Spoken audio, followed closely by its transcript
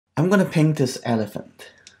I'm gonna paint this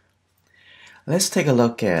elephant. Let's take a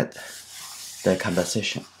look at the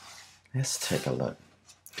composition. Let's take a look.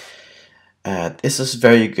 This is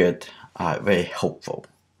very good, very helpful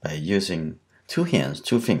by using two hands,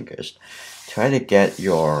 two fingers. Try to get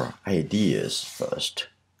your ideas first.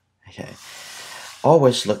 Okay.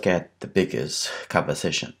 Always look at the biggest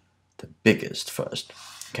composition, the biggest first.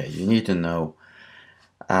 Okay, you need to know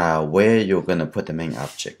where you're going to put the main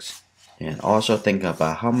objects, and also think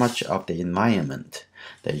about how much of the environment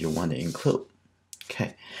that you want to include.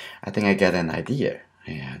 Okay, I think I get an idea,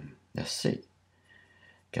 and let's see.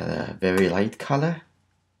 Got a very light color.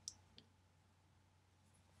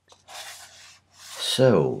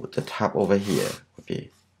 So the top over here would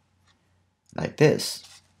be like this,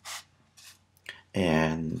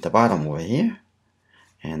 and the bottom over here,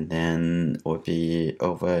 and then would be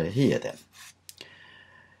over here then.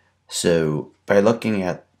 So by looking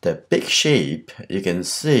at the big shape, you can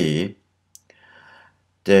see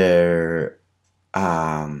the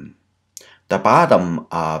bottom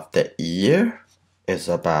of the ear is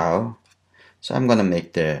about, so I'm gonna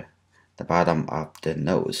make the bottom of the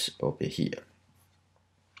nose over here.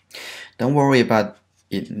 Don't worry about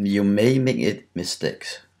it, you may make it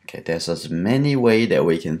mistakes. Okay, there's as many ways that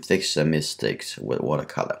we can fix the mistakes with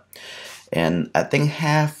watercolor. And I think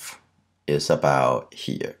half is about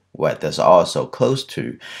here, where that's also close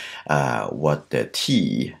to what the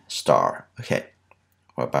T star, okay,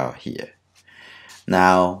 about here.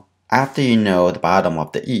 Now, after you know the bottom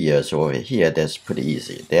of the ears over here, that's pretty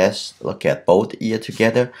easy. Let's look at both ears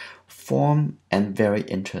together, form a very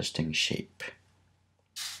interesting shape.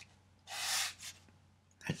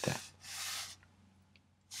 Like that.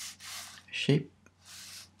 Shape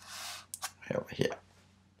right over here.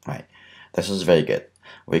 Right. This is very good.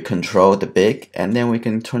 We control the big, and then we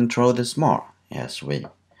can control the small as we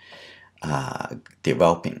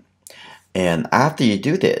developing. And after you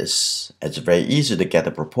do this, it's very easy to get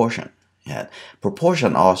the proportion. Yeah.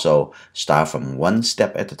 Proportion also start from one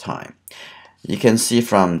step at a time. You can see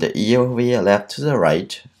from the ear over here, left to the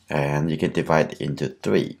right, and you can divide it into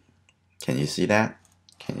 3. Can you see that?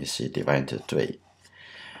 Can you see divide into 3?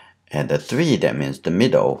 And the 3, that means the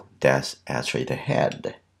middle, that's actually the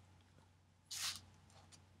head.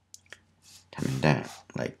 Coming down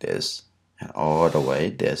like this, and all the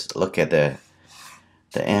way this. Look at the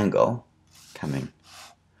angle coming,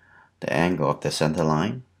 the angle of the center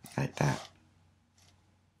line, like that.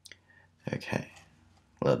 Okay,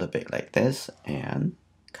 a little bit like this, and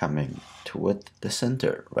coming toward the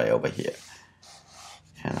center right over here.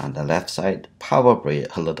 And on the left side, probably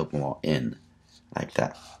a little more in, like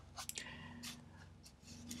that.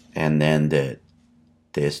 And then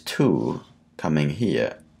there's 2 coming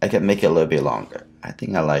here. I can make it a little bit longer. I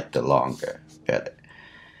think I like the longer better.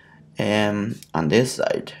 And on this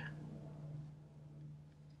side,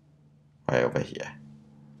 right over here,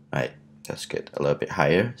 right, that's good. A little bit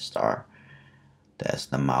higher, star. That's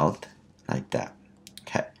the mouth, like that.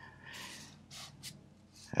 Okay,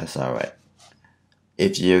 that's all right.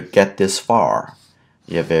 If you get this far,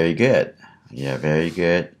 you're very good. You're very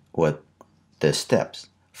good with the steps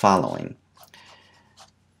following.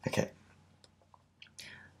 Okay,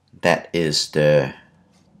 that is the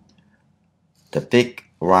big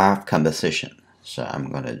rough composition. So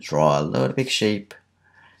I'm gonna draw a little big shape.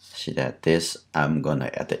 See that this, I'm gonna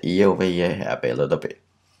at the ear over here have a little bit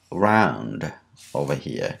round over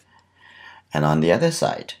here, and on the other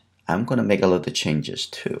side I'm gonna make a little changes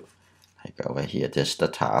too, like over here, just the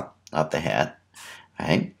top of the head,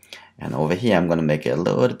 right? And over here I'm gonna make it a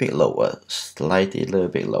little bit lower, slightly a little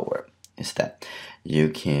bit lower. Is that you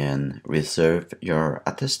can reserve your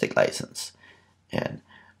artistic license and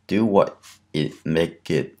do what it make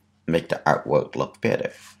the artwork look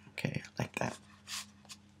better. Okay, like that.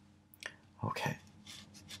 Okay,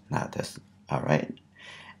 now that's all right.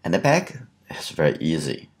 And the back is very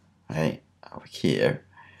easy, right? Over here,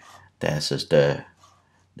 that's just the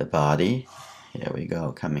body. Here we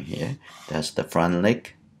go, coming here. That's the front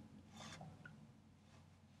leg.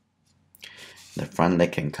 The front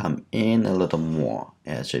leg can come in a little more,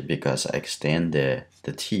 actually, because I extend the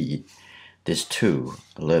T, this 2,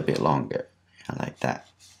 a little bit longer, like that.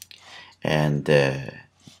 And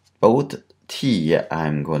both T,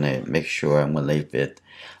 I'm gonna make sure I'm gonna leave it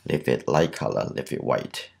light color, leave it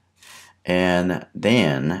white. And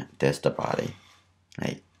then there's the body,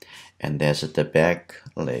 right? And there's the back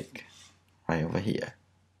leg right over here.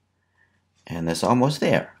 And it's almost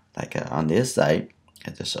there. Like on this side,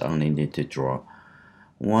 I just only need to draw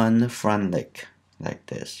one front leg like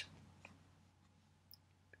this.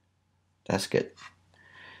 That's good.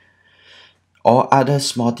 All other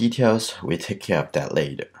small details, we take care of that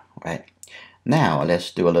later. right? Now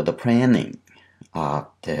let's do a little planning of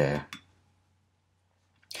the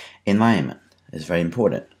environment. It's very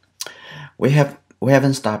important. We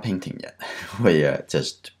haven't started painting yet. We are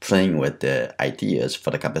just playing with the ideas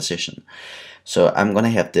for the composition. So I'm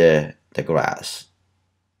gonna have the grass,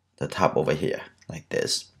 the top over here, like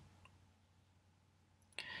this.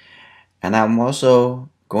 And I'm also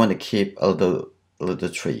going to keep a little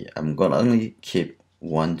tree. I'm gonna only keep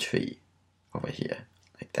one tree over here,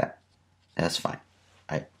 like that. That's fine.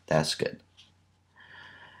 Right, that's good.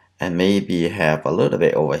 And maybe have a little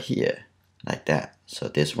bit over here, like that. So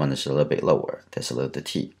this one is a little bit lower. There's a little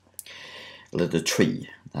tree,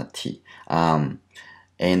 not T. And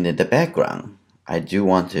in the background, I do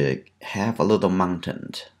want to have a little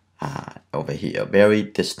mountain over here, very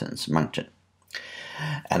distant mountain.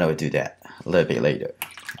 And I will do that a little bit later,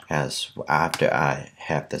 as after I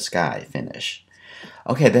have the sky finished.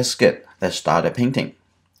 Okay, that's good. Let's start the painting.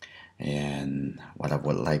 And what I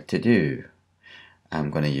would like to do, I'm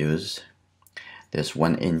going to use this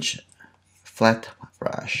 1-inch flat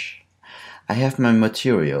brush. I have my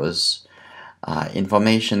materials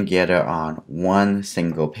information gathered on one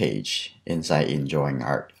single page inside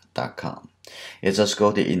enjoyingart.com. You just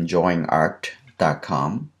go to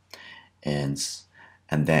enjoyingart.com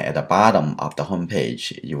and then at the bottom of the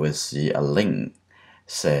homepage you will see a link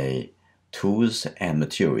say tools and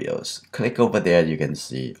materials. Click over there, you can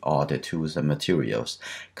see all the tools and materials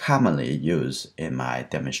commonly used in my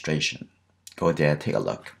demonstration. Go there, take a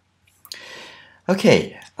look.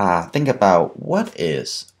 Okay, think about what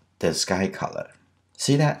is the sky color.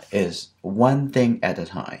 See, that is one thing at a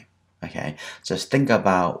time. Okay, just think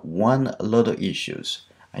about one little issues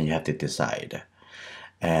and you have to decide.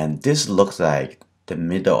 And this looks like the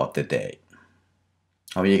middle of the day.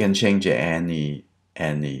 Or you can change any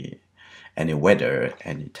weather,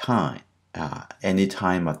 any time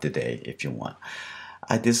of the day if you want.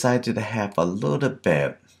 I decided to have a little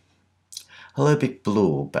bit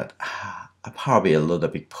blue, but probably a little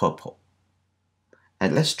bit purple.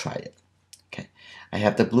 And let's try it. Okay, I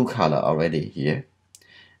have the blue color already here.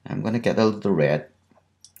 I'm gonna get a little red.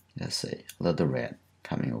 Let's say a little red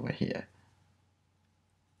coming over here.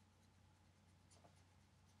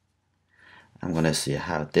 I'm gonna see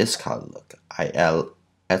how this color look. I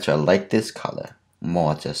actually like this color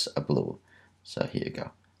more, just a blue. So here you go.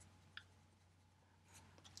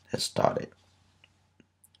 Let's start it.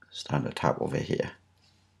 Start the top over here.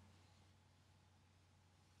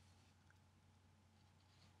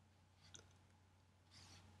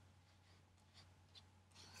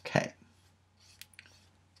 Okay.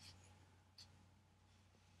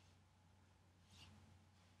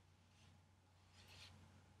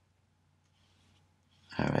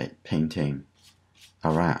 All right, painting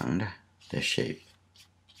around the shape.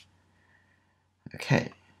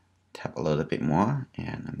 Okay, tap a little bit more,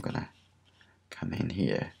 and I'm gonna come in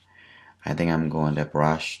here. I think I'm going to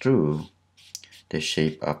brush through the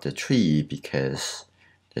shape of the tree because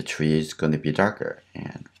the tree is going to be darker,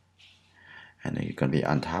 and you're going to be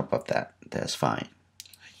on top of that. That's fine,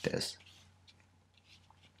 like this.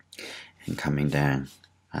 And coming down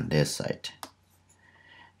on this side.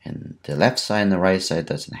 And the left side and the right side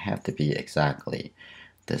doesn't have to be exactly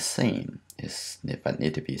the same. But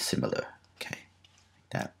need to be similar. Okay, like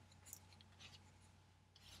that.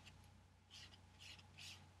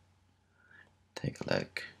 Take a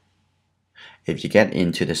look. If you get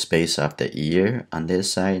into the space of the ear on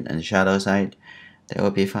this side and shadow side, that will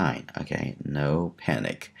be fine. Okay, no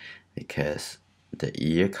panic, because the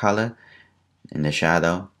ear color in the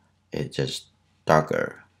shadow is just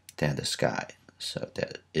darker than the sky, so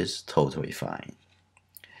that is totally fine.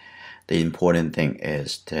 The important thing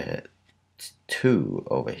is the two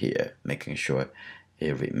over here, making sure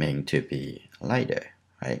it remain to be lighter,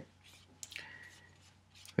 right?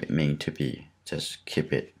 Remain to be, just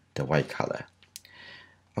keep it the white color.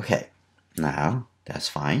 Okay, now that's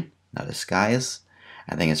fine. Now the sky is,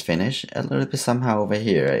 I think it's finished. A little bit somehow over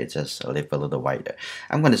here, it's just a little whiter.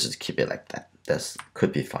 I'm gonna just keep it like that. That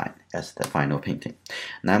could be fine as the final painting.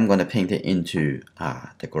 Now I'm gonna paint it into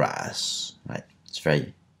the grass, right? It's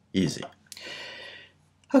very easy.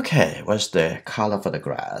 Okay, what's the color for the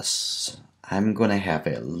grass? I'm gonna have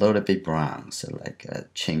it a little bit brown, so like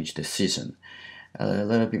change the season. A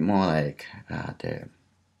little bit more like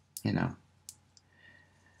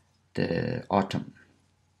the autumn.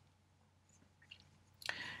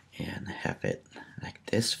 And have it like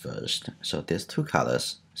this first. So these two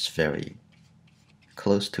colors is very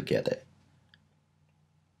close together.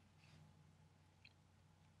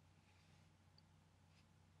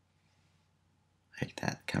 Like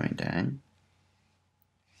that, coming down.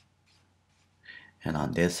 And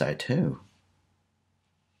on this side too.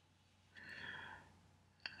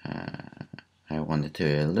 I want to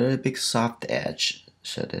do a little bit soft edge,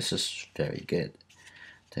 so this is very good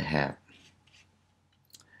to have.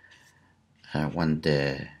 I want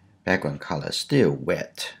the background color still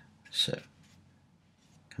wet, so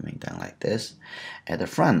coming down like this. At the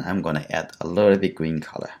front, I'm going to add a little bit green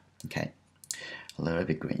color, okay? A little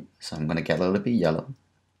bit green. So I'm going to get a little bit yellow.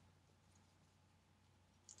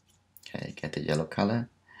 Okay, get the yellow color.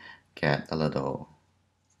 Get a little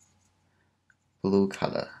blue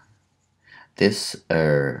color. This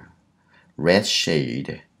red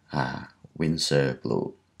shade, Windsor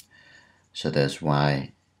blue. So that's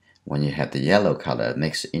why when you have the yellow color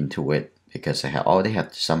mixed into it, because I already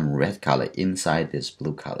have some red color inside this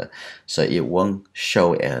blue color, so it won't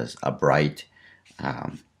show as a bright,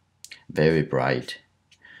 very bright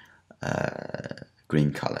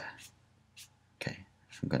green color. Okay,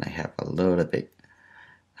 I'm gonna have a little bit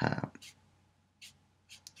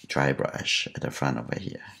dry brush at the front over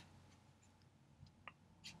here.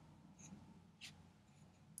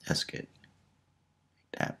 That's good.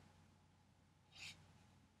 Like that.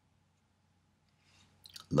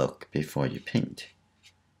 Look before you paint.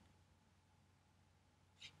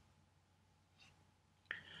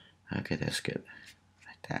 Okay, that's good.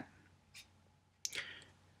 Like that.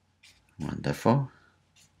 Wonderful.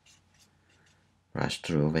 Brush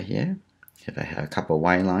through over here. If I have a couple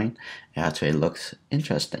white lines, it actually looks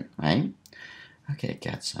interesting, right? Okay,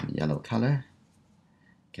 get some yellow color.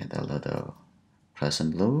 Get a little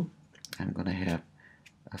pleasant blue. I'm gonna have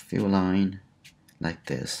a few lines like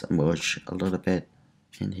this, merge a little bit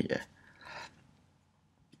in here.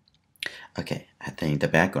 Okay, I think the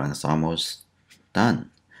background is almost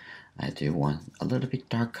done. I do want a little bit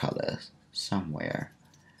dark color somewhere.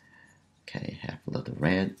 Okay, have a little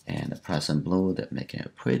red and a pleasant blue that make it a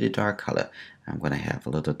pretty dark color. I'm gonna have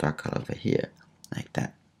a little dark color over here, like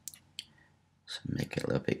that. So make it a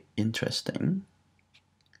little bit interesting.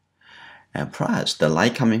 And plus, the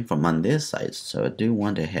light coming from on this side, so I do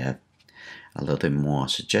want to have a little bit more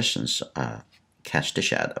suggestions. Catch the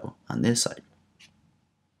shadow on this side,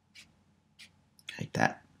 like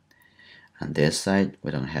that. On this side,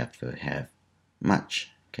 we don't have to have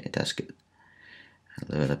much. Okay, that's good. A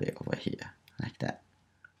little bit over here, like that.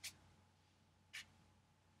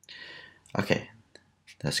 Okay,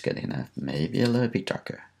 that's good enough. Maybe a little bit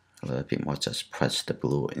darker, a little bit more. Just press the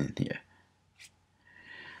blue in here.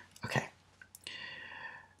 Okay.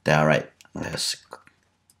 All right. Let's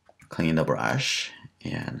clean the brush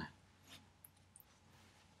and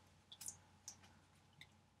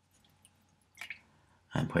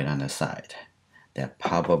put it on the side. That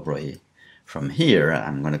probably from here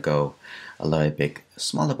I'm gonna go a little bit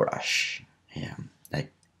smaller brush, and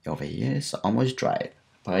like over here it's almost dry,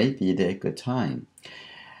 but it be a good time.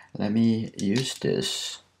 Let me use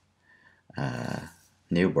this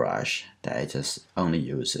new brush that I just only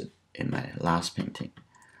use it in my last painting.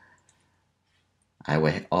 I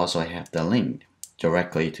will also have the link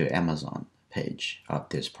directly to Amazon page of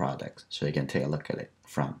this product, so you can take a look at it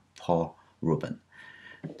from Paul Rubin.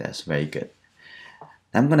 That's very good.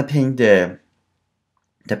 I'm gonna paint the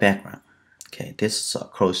background. Okay, this is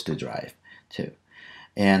close to dry too,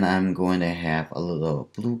 and I'm going to have a little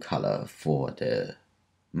blue color for the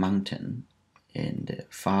mountain in the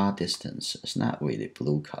far distance. It's not really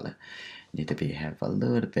blue color. Need to be have a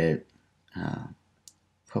little bit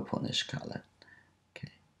purplish color.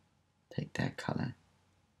 Okay, take that color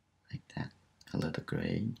like that. A little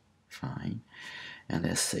gray, fine. And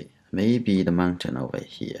let's see. Maybe the mountain over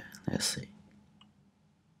here. Let's see.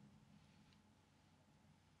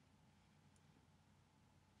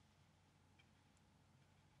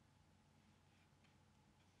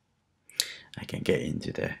 I can get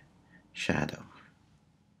into the shadow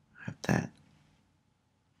of that.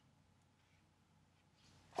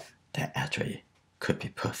 That actually could be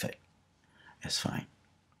perfect. It's fine.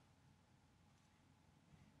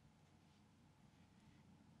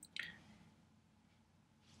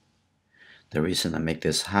 The reason I make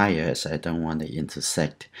this higher is I don't want to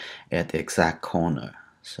intersect at the exact corner.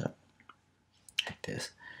 So like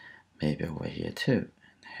this. Maybe over here too.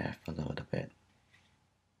 And have a little bit.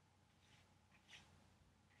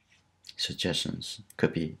 Suggestions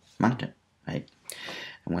could be mountain, right?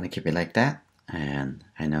 I'm going to keep it like that, and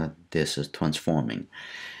I know this is transforming.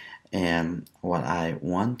 And what I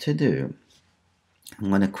want to do, I'm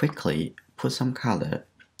going to quickly put some color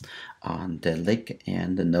on the leg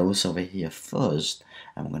and the nose over here first.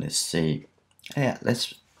 I'm going to say, yeah,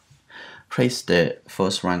 let's place the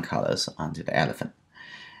first round colors onto the elephant.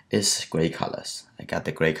 It's gray colors. I got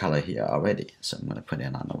the gray color here already, so I'm going to put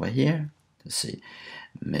it on over here. Let's see.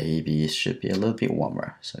 Maybe it should be a little bit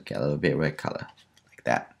warmer. So get a little bit red color like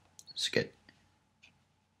that. It's good.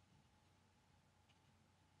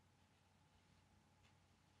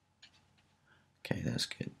 Okay, that's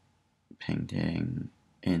good. Painting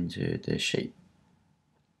into the shape.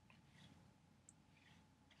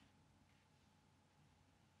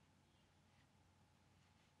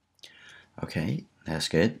 Okay, that's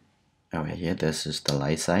good. Over here, this is the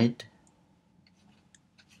light side.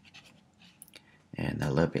 And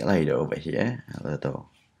a little bit lighter over here, a little,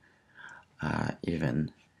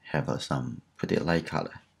 even have some pretty light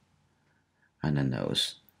color on the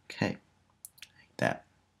nose. Okay, like that.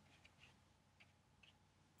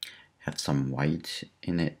 Have some white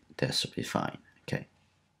in it, that should be fine. Okay,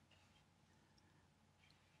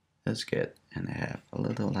 that's good. And I have a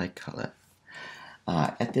little light color.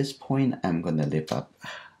 At this point, I'm gonna lift up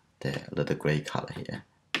the little gray color here.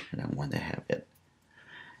 I don't want to have it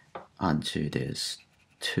onto this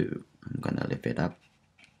too. I'm gonna lift it up,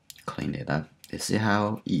 clean it up. You see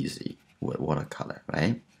how easy with watercolor,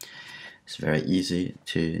 right? It's very easy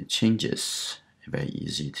to changes, very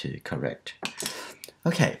easy to correct.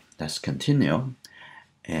 Okay, let's continue.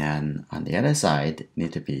 And on the other side,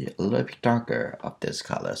 need to be a little bit darker of these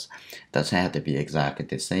colors. Doesn't have to be exactly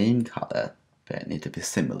the same color, but it need to be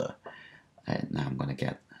similar. And now I'm gonna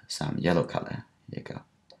get some yellow color. Here you go.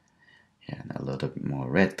 And a little bit more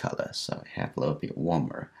red color, so I have a little bit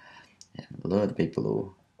warmer. And a little bit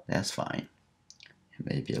blue, that's fine. And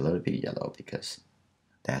maybe a little bit yellow because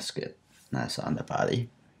that's good. Nice on the body.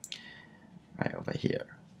 Right over here.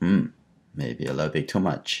 Maybe a little bit too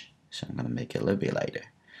much. So I'm gonna make it a little bit lighter.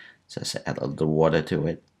 Just add a little water to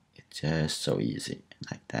it. It's just so easy,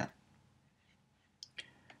 like that.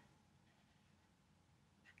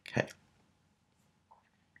 Okay.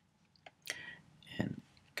 And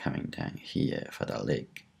coming down here for the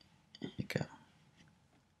leg. Here you go.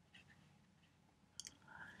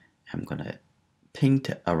 I'm gonna paint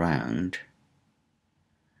around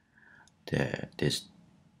this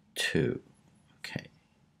two. Okay.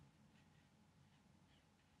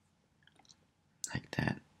 Like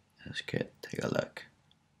that. That's good. Take a look.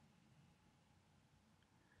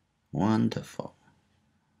 Wonderful.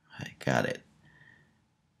 I got it.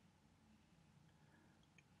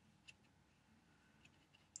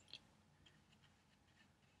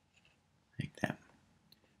 Like that.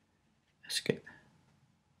 That's good.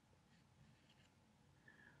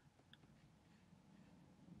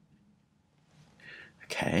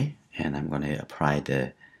 Okay, and I'm going to apply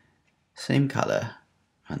the same color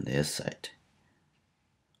on this side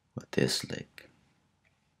with this leg.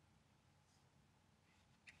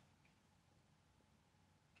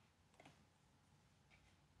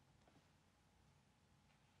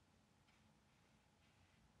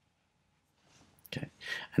 Okay,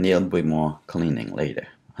 I need a little bit more cleaning later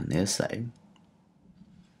on this side.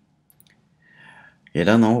 You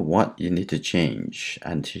don't know what you need to change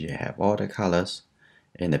until you have all the colors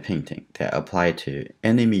in the painting that apply to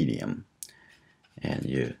any medium, and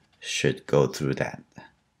you should go through that.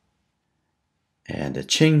 And the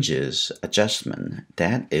changes, adjustment,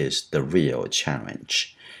 that is the real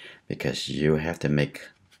challenge because you have to make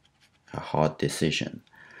a hard decision.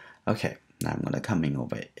 Okay, now I'm gonna come in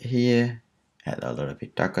over here, add a little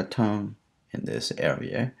bit darker tone in this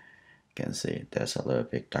area. You can see there's a little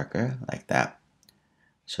bit darker like that.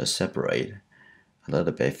 So separate a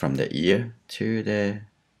little bit from the ear to the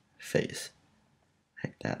face.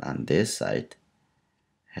 Like that on this side.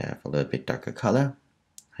 Have a little bit darker color.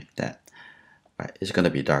 Like that. Right, it's gonna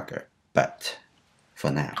be darker, but for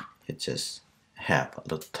now, it just have a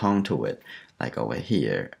little tone to it. Like over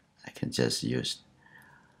here, I can just use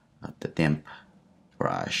the damp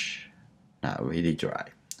brush, not really dry,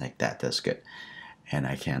 like that. That's good. And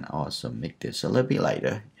I can also make this a little bit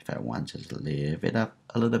lighter if I want to lift it up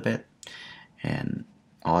a little bit. And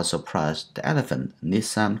also plus the elephant needs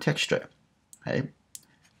some texture, right?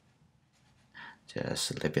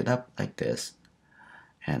 Just lift it up like this.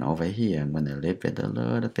 And over here, I'm going to lift it a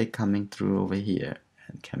little bit coming through over here.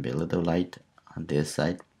 And can be a little light on this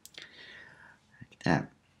side. Like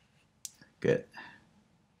that. Good.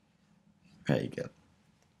 Very good.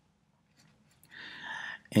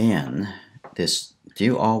 And this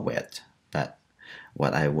still all wet. But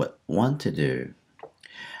what I would want to do,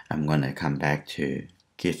 I'm going to come back to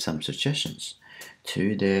give some suggestions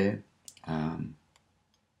to the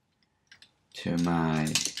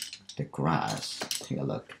grass. Take a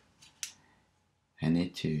look. I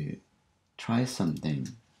need to try something.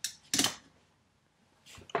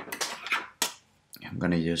 I'm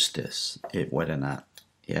gonna use this, whether or not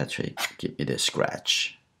it actually give it a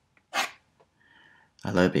scratch.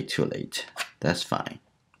 A little bit too late. That's fine.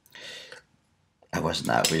 I was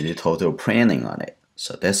not really total planning on it,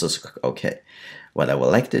 so this is okay. What I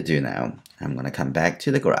would like to do now, I'm gonna come back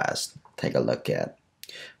to the grass, take a look at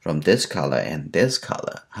from this color and this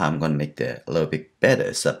color, how I'm gonna make the a little bit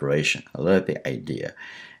better separation, a little bit idea.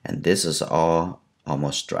 And this is all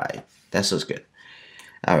almost dry. This is good.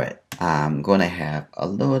 All right, I'm gonna have a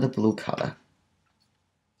little blue color,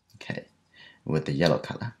 okay, with the yellow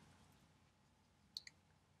color.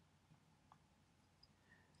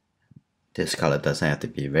 This color doesn't have to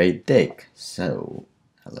be very thick, so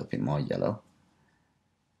a little bit more yellow,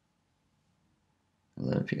 a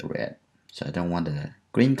little bit red. So I don't want the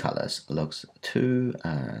green colors looks too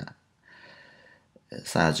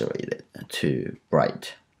exaggerated, too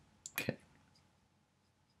bright. Okay,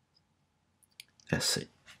 let's see.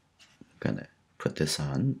 I'm gonna put this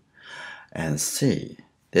on and see.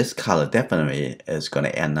 This color definitely is gonna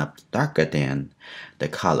end up darker than the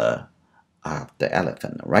color of the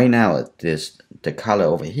elephant. Right now, the color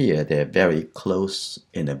over here, they're very close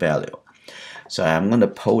in the value. So I'm gonna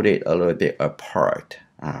pull it a little bit apart.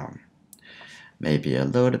 Maybe a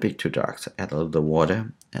little bit too dark. So add a little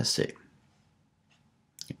water. Let's see.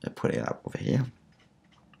 Put it up over here,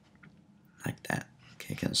 like that.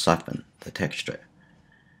 Okay, you can soften the texture.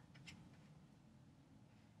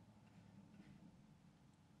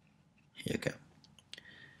 Here you go.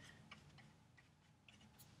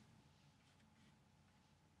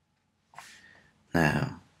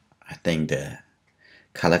 Now, I think the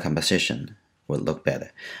color composition will look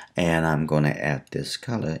better. And I'm going to add this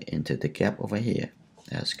color into the gap over here.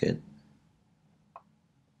 That's good.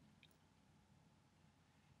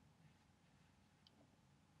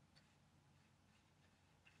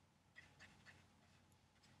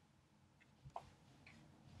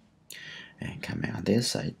 And coming on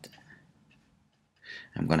this side,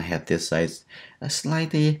 I'm going to have this side a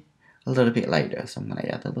little bit lighter. So I'm going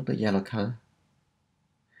to add a little bit yellow color,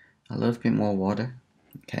 a little bit more water.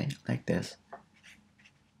 Okay, like this.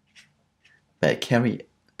 But carry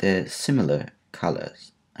the similar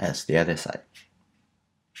colors as the other side.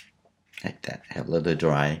 Like that. Have a little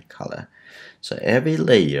dry color. So every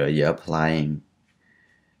layer you're applying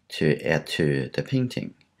to add to the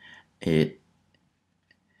painting, it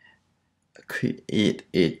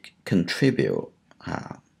contribute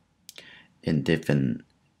in different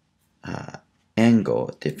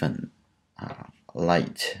angle, different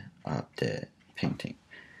light of the painting.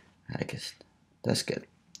 I guess that's good.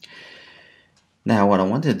 Now what I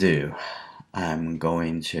want to do, I'm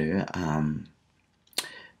going to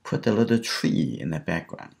put a little tree in the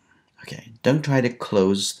background. Okay, don't try to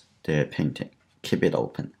close the painting. Keep it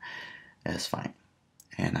open. That's fine.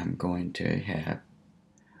 And I'm going to have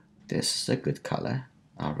this is a good color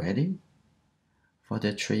already for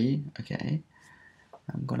the tree. Okay,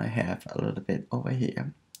 I'm gonna have a little bit over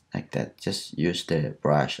here like that. Just use the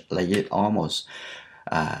brush, lay it almost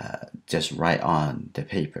just right on the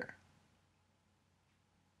paper.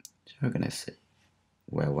 So we're gonna see.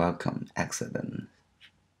 Well, welcome accident.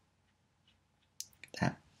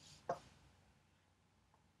 That.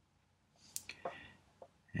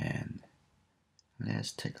 And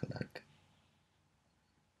let's take a look.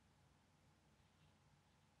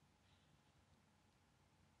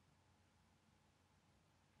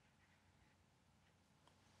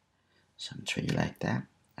 Some tree like that.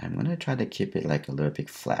 I'm gonna try to keep it like a little bit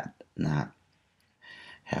flat, not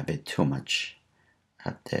have it too much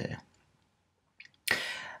at the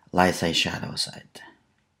light side, shadow side.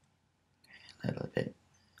 A little bit,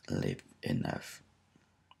 leave enough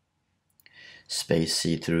space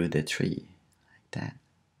see through the tree like that.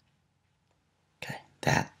 Okay,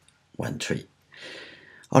 that one tree.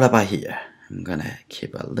 What about here? I'm gonna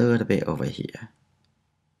keep a little bit over here.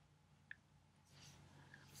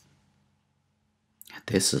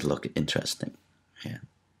 This is looking interesting. Yeah.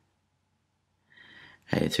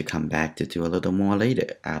 I need to come back to do a little more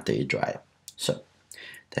later after it dries. So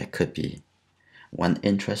that could be one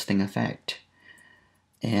interesting effect.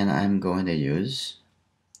 And I'm going to use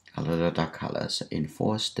a little dark colors to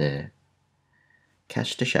enforce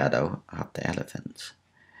catch the shadow of the elephants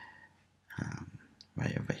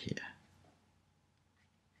right over here.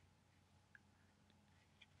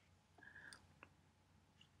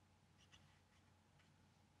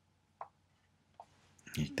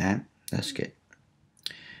 Like that. That's good.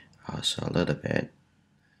 Also a little bit,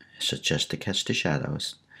 so just to catch the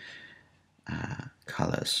shadows,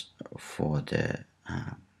 colors for the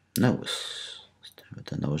nose,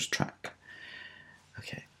 the nose track.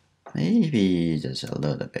 Okay, maybe just a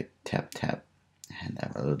little bit tap and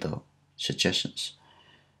have a little suggestions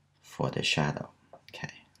for the shadow.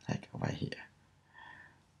 Okay, like over here.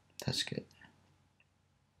 That's good.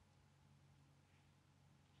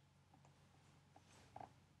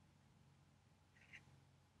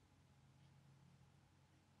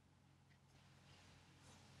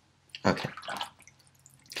 Okay.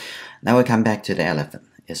 Now we come back to the elephant.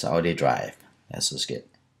 It's already dry. That's just good.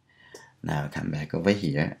 Now come back over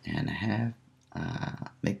here and have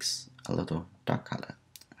mix a little dark color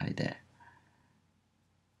right there.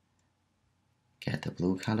 Get the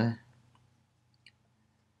blue color.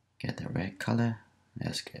 Get the red color.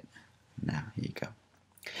 That's good. Now here you go.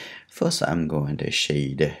 First, I'm going to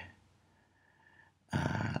shade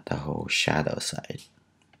the whole shadow side.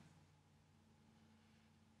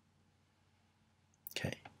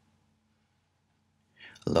 Okay.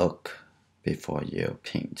 Look before you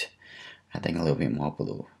paint. I think a little bit more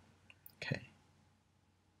blue. Okay.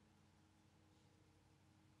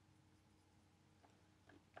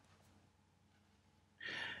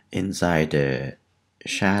 Inside the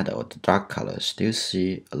shadow, the dark color, still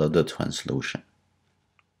see a little translucent.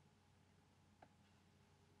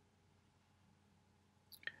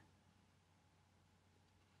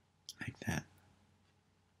 Like that.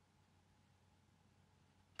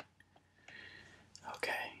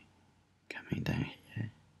 Okay. Coming down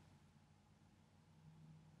here.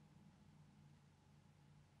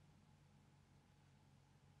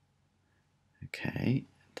 Okay.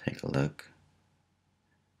 Take a look.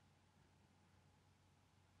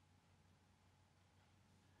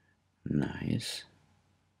 Nice.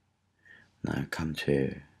 Now come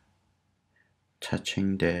to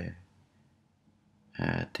touching the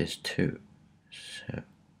this two. So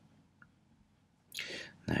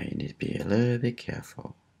now you need to be a little bit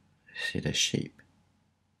careful. See the shape.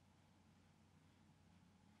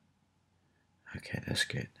 Okay, that's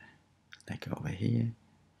good. Like over here.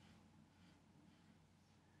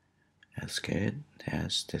 That's good.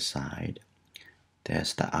 There's the side.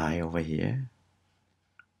 There's the eye over here.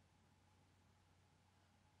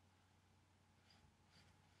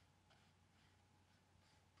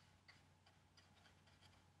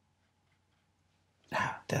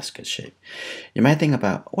 Ah, that's good shape. You might think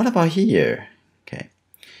about, what about here? Okay.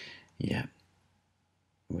 Yeah.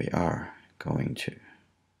 We are going to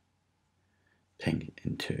paint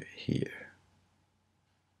into here.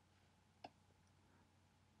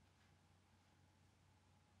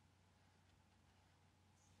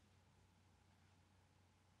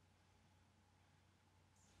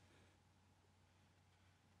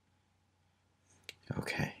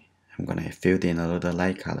 Okay. I'm gonna fill in a little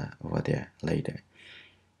light color over there later.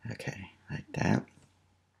 Okay, like that.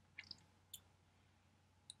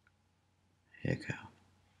 Here you go.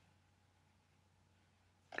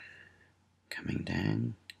 Coming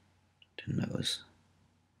down the nose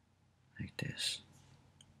like this.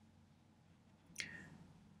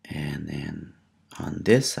 And then on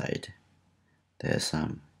this side, there's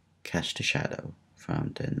some catch the shadow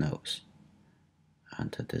from the nose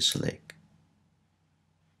onto this leg.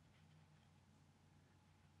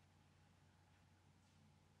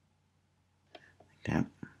 Like that.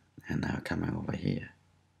 And now coming over here.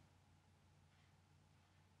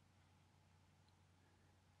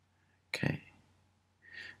 Okay.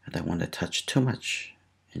 I don't want to touch too much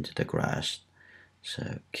into the grass,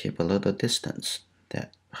 so keep a little distance.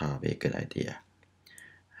 That probably a good idea.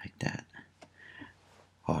 Like that.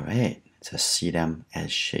 Alright, just see them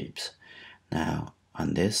as shapes. Now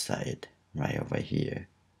on this side, right over here,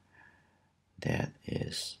 that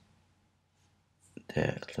is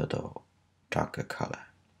the little darker color.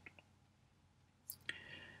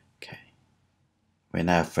 Okay. We're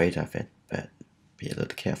not afraid of it, but be a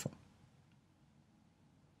little careful.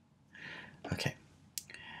 Okay.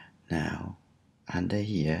 Now under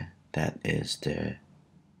here, that is the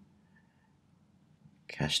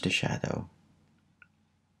catch the shadow.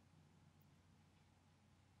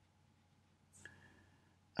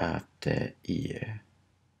 Of the ear,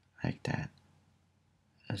 like that.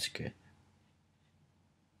 That's good.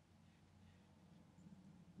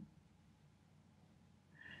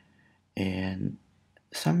 And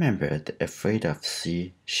some members are afraid of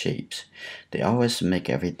C shapes. They always make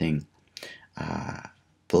everything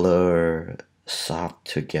blur, soft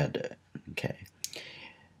together. Okay,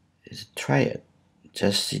 try it.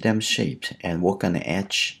 Just see them shapes and work on the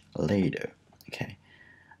edge later. Okay,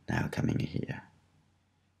 now coming here,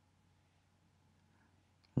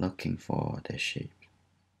 looking for the shape.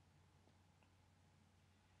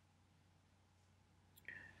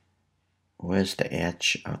 Where's the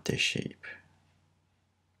edge of the shape?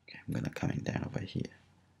 Okay, I'm gonna coming down over here.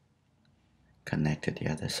 Connect to the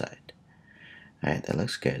other side. Alright, that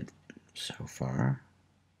looks good so far.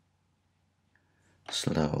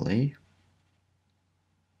 Slowly.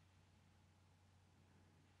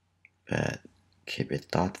 but keep it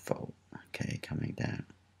thoughtful. Okay, coming down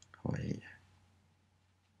over here.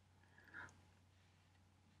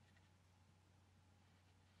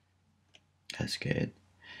 That's good.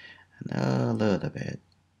 And a little bit,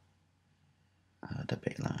 the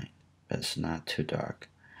big line, but it's not too dark.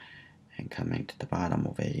 And coming to the bottom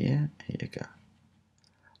over here, here you go.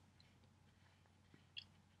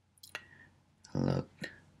 Look,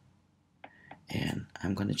 and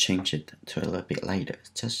I'm gonna change it to a little bit lighter.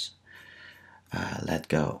 Just let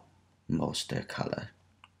go most of the color.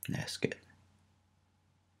 That's good.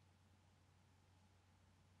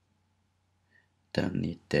 Don't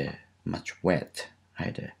need much wet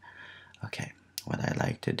either. Okay, what I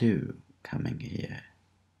like to do, coming here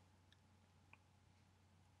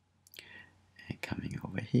and coming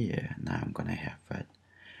over here. Now I'm gonna have it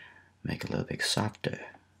make a little bit softer.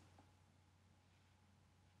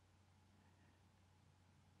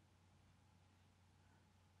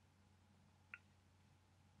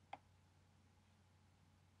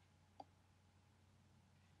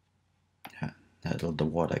 Let the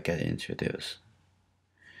water get into this.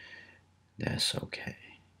 That's okay.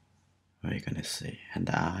 We're gonna see. And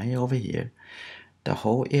the eye over here, the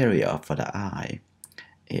whole area for the eye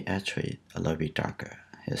is actually a little bit darker.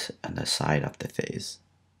 It's on the side of the face.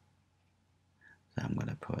 So I'm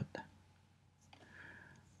gonna put,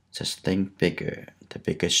 just think bigger, the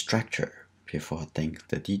bigger structure before think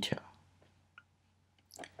the detail.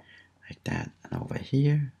 Like that. And over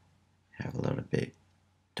here, have a little bit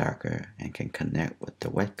darker and can connect with the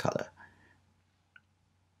wet color.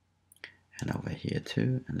 And over here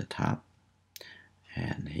too, in the top,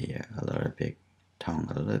 and here a little bit, tone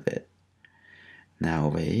a little bit. Now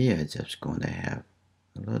over here, just going to have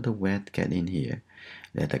a little wet get in here,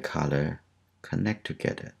 let the color connect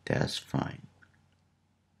together. That's fine.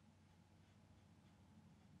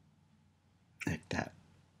 Like that.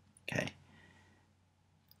 Okay.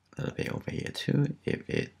 A little bit over here too. If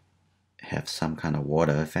it have some kind of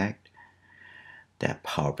water effect, that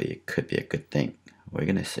probably could be a good thing. We're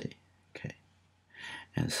gonna see. Okay.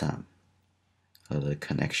 And some a little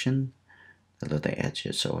connection, a little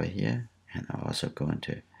edges over here, and I'm also going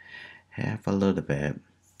to have a little bit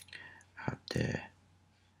of the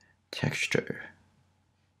texture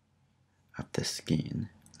of the skin,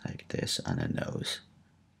 like this on the nose,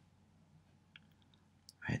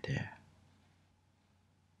 right there.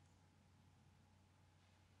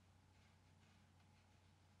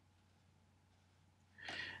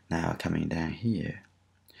 Now coming down here,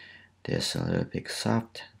 there's a little bit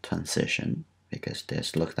soft transition because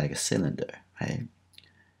this looks like a cylinder, right?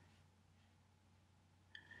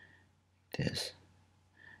 This,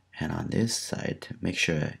 and on this side, make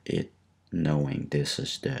sure it knowing this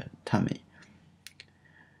is the tummy.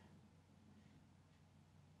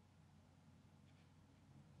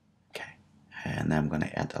 Okay, and I'm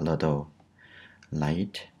gonna add a little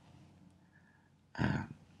light,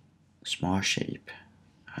 small shape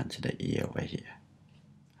onto the ear over here.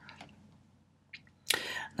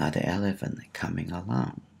 Now the elephant coming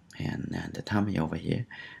along, and then the tummy over here,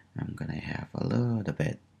 I'm gonna have a little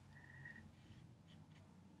bit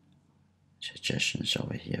suggestions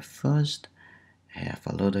over here first. Have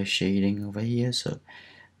a little shading over here, so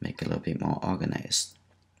make it a little bit more organized.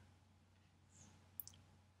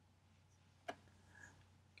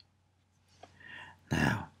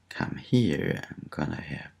 Now come here, I'm gonna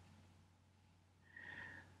have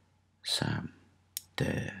some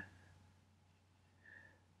the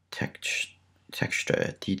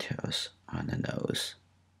texture details on the nose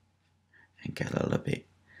and get a little bit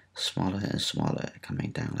smaller and smaller,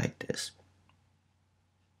 coming down like this.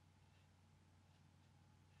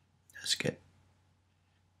 That's good.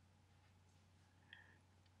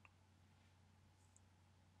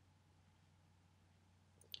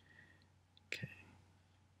 Okay.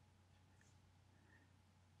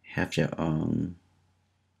 Have your own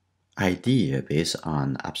idea based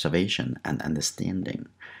on observation and understanding.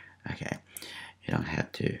 Okay, you don't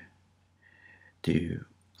have to do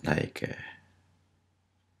like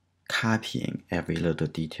copying every little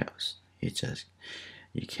details.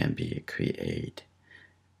 You can create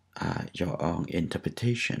your own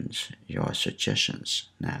interpretations, your suggestions.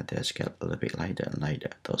 Now let's get a little bit lighter and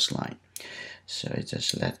lighter those lines. So I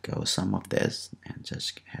just let go some of this and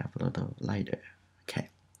just have a little lighter. Okay,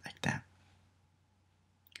 like that.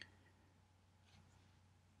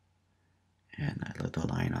 And a little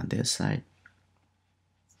line on this side.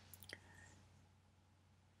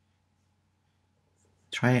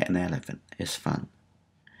 Try an elephant, it's fun.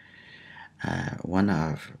 One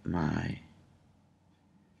of my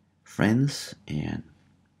friends and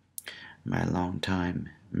my longtime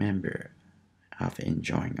member of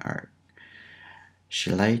Enjoying Art she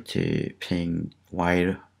liked to paint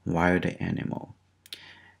wild animal,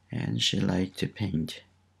 and she liked to paint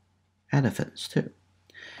elephants too.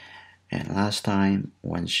 And last month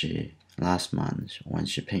when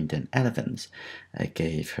she painted elephants, I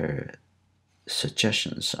gave her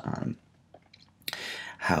suggestions on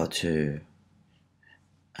how to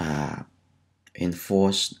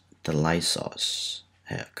enforce the light source,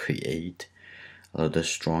 create a little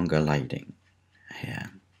stronger lighting,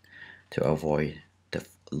 and to avoid the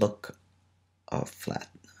look of flat.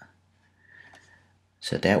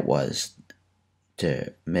 So that was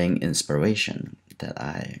the main inspiration that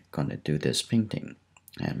I gonna do this painting,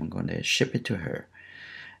 and I'm gonna ship it to her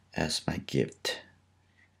as my gift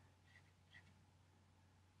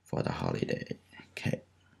for the holiday. Okay,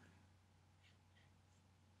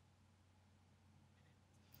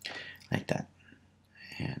 like that.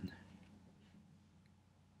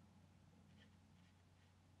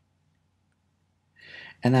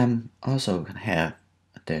 And I'm also gonna have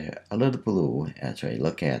a little blue as I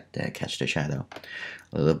look at the catch the shadow,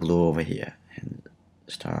 a little blue over here and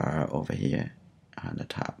star over here on the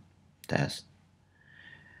top. That's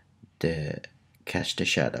the catch the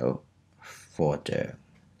shadow for the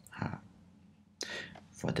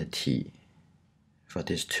T, for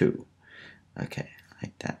this two. Okay,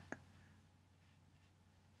 like that.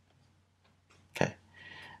 Okay,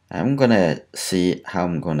 I'm gonna see how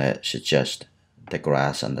I'm gonna suggest the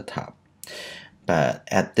grass on the top. But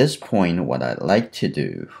at this point, what I like to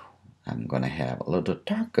do, I'm gonna have a little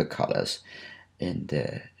darker colors in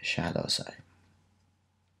the shadow side,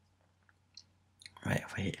 right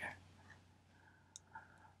over here.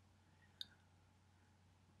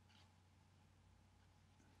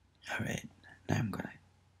 All right, now I'm gonna,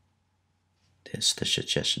 this is the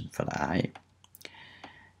suggestion for the eye.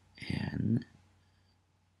 And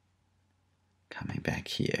coming back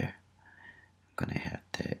here, I'm gonna have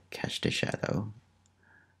to catch the shadow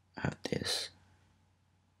of this.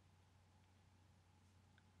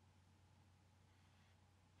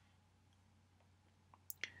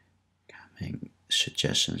 Coming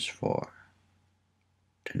suggestions for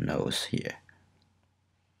the nose here.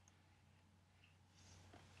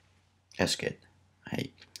 That's good.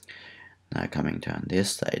 Right. Now coming down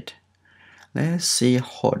this side, let's see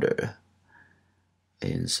harder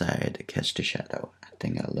inside catch the shadow. I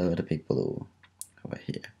think a little bit blue over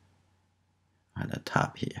here on the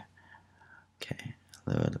top here. Okay, a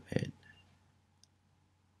little bit.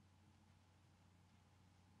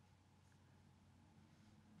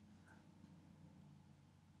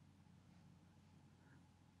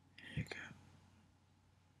 There you go.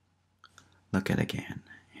 Look at it again,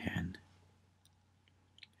 and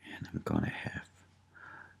I'm gonna have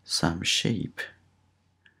some shape,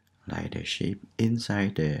 lighter shape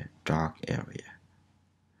inside the dark area,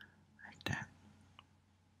 like that.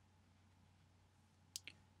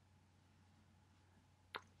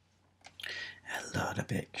 A little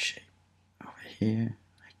bit shape over here,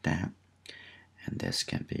 like that. And this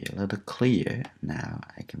can be a little clear. Now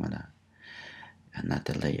I can wanna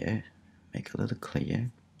another layer, make a little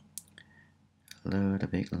clear. A little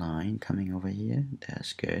big line coming over here.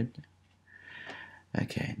 That's good.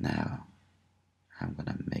 Okay, now I'm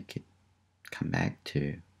gonna make it come back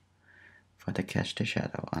to, for the catch the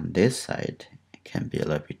shadow on this side, it can be a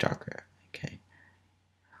little bit darker. Okay,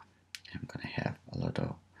 I'm gonna have a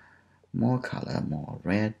little more color, more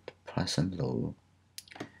red plus some blue,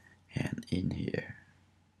 and in here.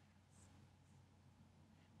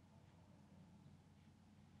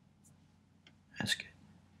 That's good.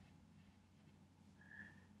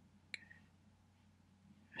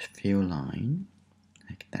 A few lines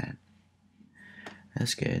like that.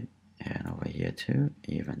 That's good. And over here too,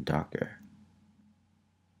 even darker.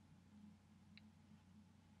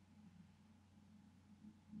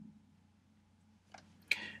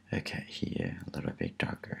 Okay, here a little bit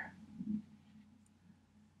darker.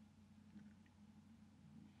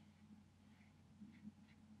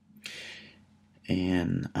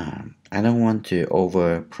 And I don't want to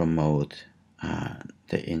over promote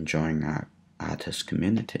the enjoying art artist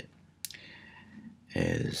community,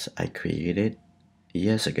 as I created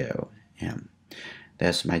years ago, and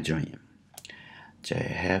that's my dream, to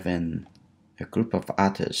having a group of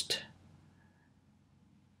artists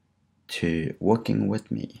to working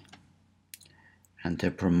with me and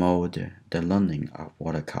to promote the learning of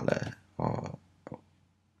watercolor or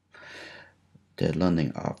the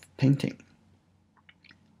learning of painting.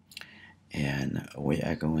 And we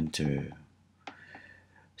are going to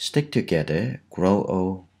stick together, grow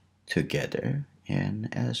old together, and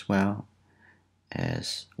as well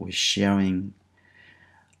as we're sharing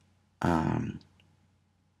 100%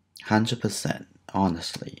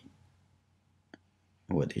 honestly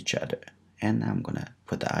with each other. And I'm gonna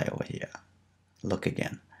put the eye over here. Look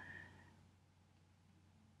again.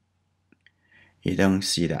 You don't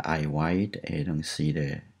see the eye white, you don't see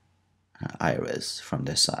the iris from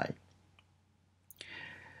the side.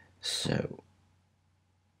 So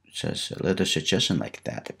just a little suggestion like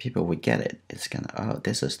that, people will get it. It's gonna, oh,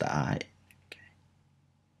 this is the eye. Okay.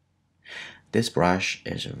 This brush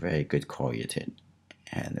is very good quality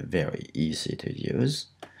and very easy to use.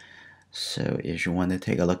 So if you want to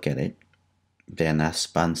take a look at it, they're not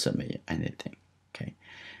sponsor me anything. Okay,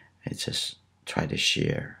 I just try to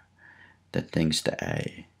share the things that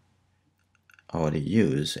I already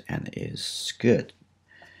use and is good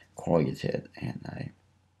quality, and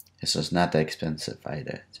it's just not that expensive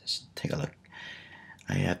either. Just take a look.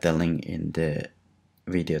 I have the link in the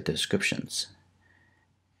video descriptions,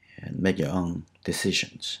 and make your own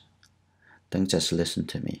decisions. Don't just listen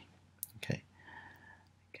to me. Okay,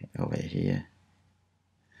 over here,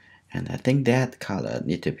 and I think that color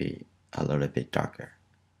need to be a little bit darker.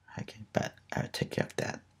 Okay, but I'll take care of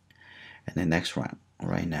that. And the next one,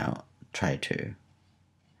 right now, try to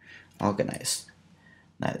organize.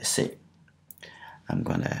 Now let's see. I'm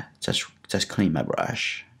gonna just clean my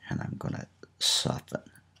brush, and I'm gonna soften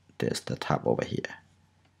the top over here,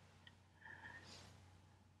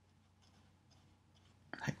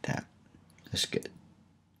 like that. That's good.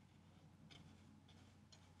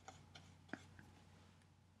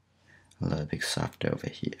 A little bit softer over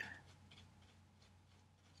here.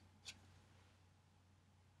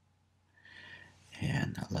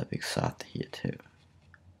 And a little bit soft here too.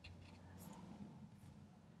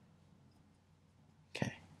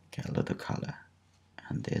 Okay, get a little color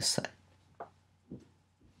on this side.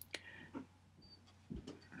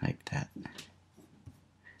 Like that.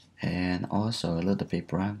 And also a little bit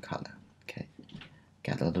brown color. Okay,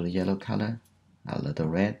 got a little yellow color, a little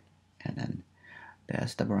red, and then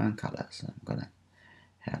there's the brown color. So I'm gonna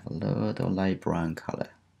have a little light brown color,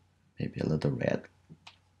 maybe a little red,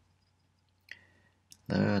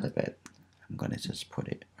 a little bit. I'm gonna just put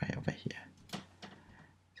it right over here.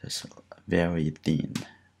 Just very thin.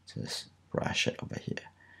 Just brush it over here.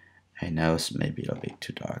 I know it's maybe a little bit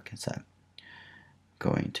too dark, so I'm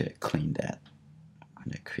going to clean that. I'm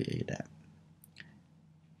gonna create that.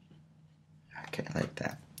 Okay, like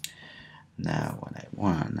that. Now what I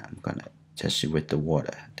want, I'm gonna just with the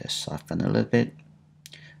water, just soften a little bit,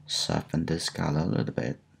 soften this color a little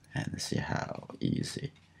bit, and see how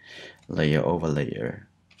easy. Layer over layer,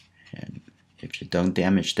 and if you don't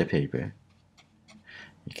damage the paper,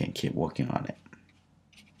 you can keep working on it.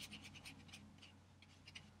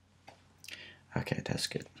 Okay, that's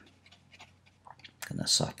good. I'm gonna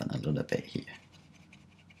soften a little bit here.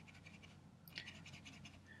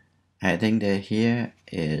 I think that here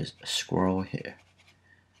is squirrel hair.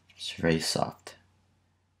 It's very soft.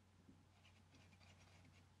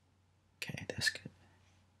 Okay, that's good.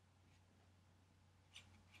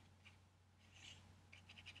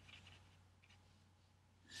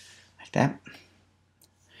 Like that.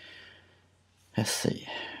 Let's see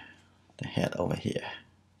the head over here,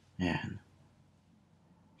 and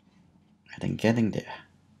I think getting there,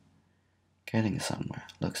 getting somewhere.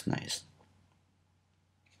 Looks nice.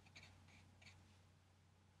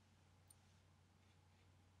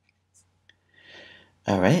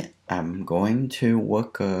 Alright, I'm going to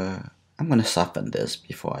work, I'm going to soften this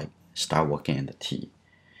before I start working in the T.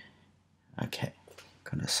 Okay, I'm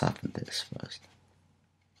going to soften this first.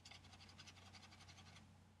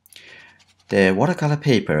 The watercolor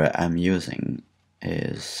paper I'm using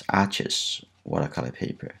is Arches watercolor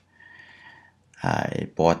paper. I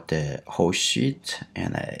bought the whole sheet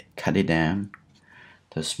and I cut it down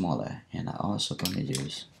to smaller, and I also going to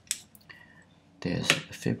use this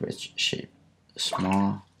filbert shape.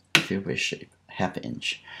 Small filbert shape, 1/2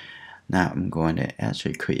 inch. Now I'm going to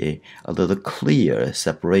actually create a little clear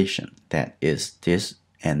separation that is this,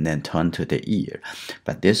 and then turn to the ear.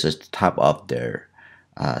 But this is the top of their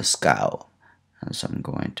skull. And so I'm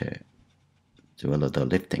going to do a little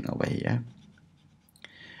lifting over here.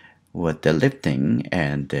 With the lifting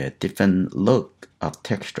and the different look of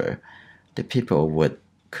texture, the people would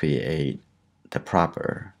create the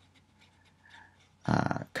proper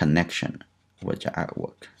connection with your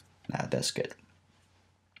artwork. Now that's good.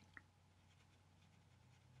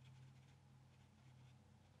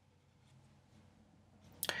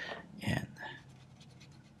 And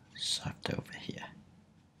soft over here.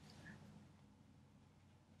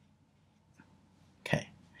 Okay,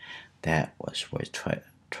 that was what I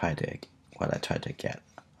tried to get.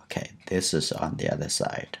 Okay, this is on the other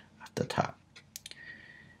side of the top.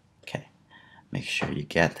 Okay, make sure you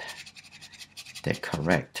get the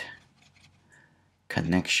correct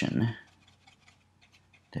connection,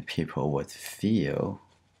 the people would feel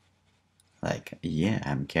like, yeah,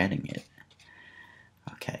 I'm getting it.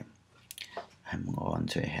 Okay, I'm going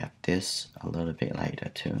to have this a little bit lighter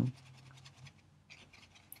too.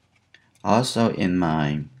 Also in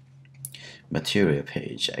my material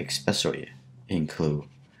page, I especially include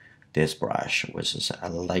this brush, which is I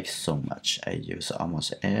like so much. I use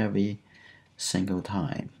almost every single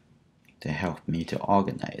time to help me to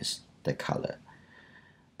organize the color.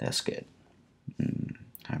 That's good.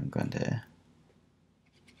 I'm going to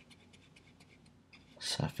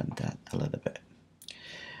soften that a little bit.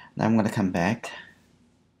 Now I'm going to come back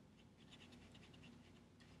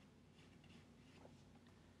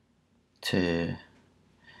to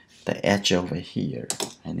the edge over here.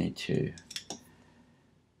 I need to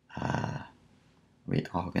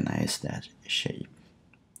reorganize that shape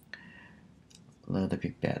a little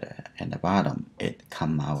bit better. And the bottom, it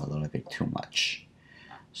come out a little bit too much.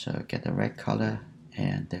 So get the red color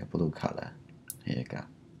and the blue color. Here you go.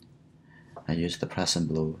 I use the Prussian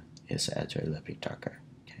blue. It's actually a little bit darker.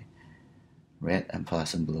 Okay. Red and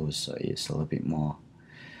Prussian blue, so it's a little bit more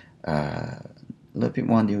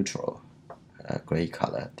neutral, gray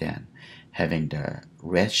color than having the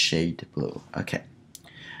red shade blue. Okay.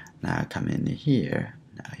 Now come in here.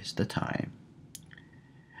 Now is the time.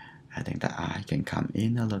 I think the eye can come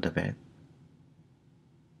in a little bit.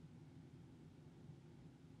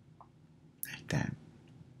 Like that.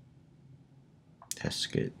 That's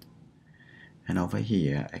good. And over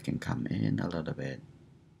here, I can come in a little bit.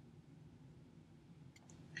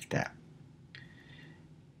 Like that.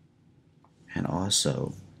 And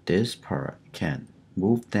also, this part can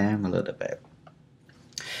move down a little bit.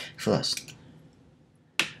 First,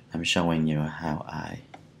 I'm showing you how I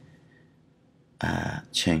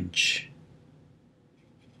change.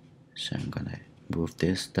 So I'm gonna move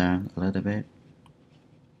this down a little bit.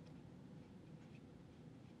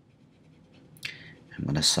 I'm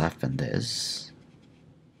gonna soften this.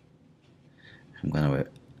 I'm gonna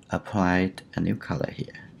apply a new color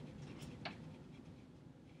here.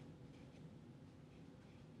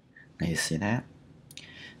 Now you see that?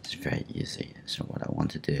 It's very easy. So what I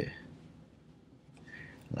want to do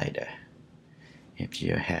later, if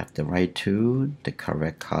you have the right tool, the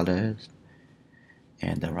correct colors,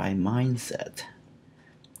 and the right mindset,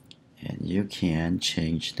 and you can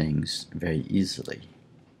change things very easily.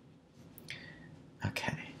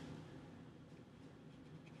 Okay.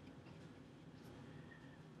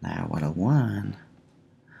 Now what I want,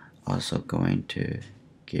 also going to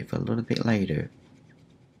give a little bit lighter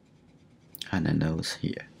on the nose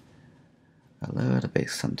here. A little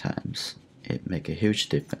bit sometimes. It make a huge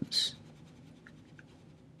difference.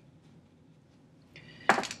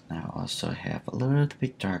 Now also have a little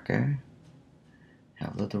bit darker.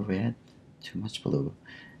 Have a little red, too much blue.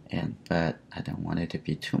 But I don't want it to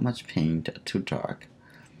be too much pink or too dark.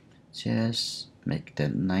 Just make the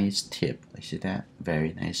nice tip. You see that?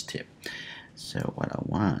 Very nice tip. So what I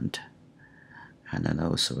want, and then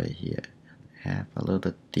also right here, have a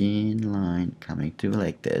little thin line coming through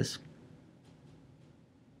like this.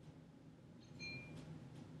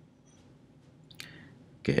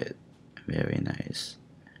 Good. Very nice.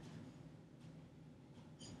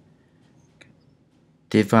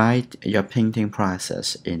 Divide your painting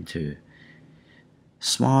process into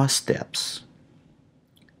small steps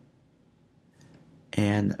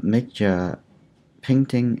and make your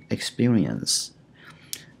painting experience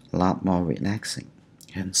a lot more relaxing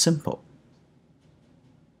and simple.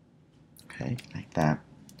 Okay, like that.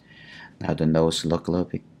 Now the nose look a little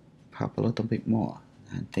bit, pop a little bit more.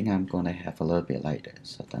 I think I'm gonna have a little bit lighter,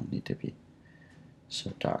 so I don't need to be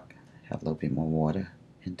so dark. Have a little bit more water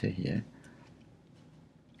into here.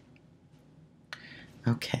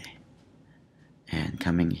 Okay, and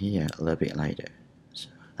coming here a little bit lighter. So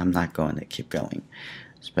I'm not going to keep going,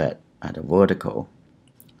 but at the vertical,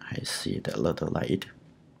 I see the little light.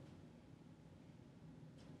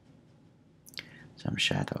 Some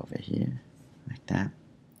shadow over here, like that.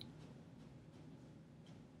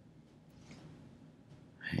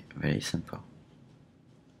 Right, very simple.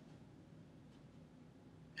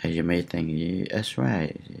 And you may think that's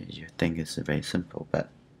right. You think it's very simple, but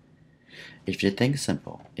if you think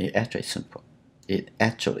simple, it's actually simple. It's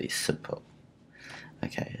actually simple.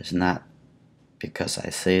 Okay, it's not because I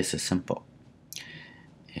say it's simple.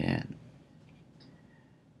 And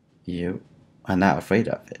you are not afraid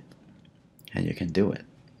of it. And you can do it.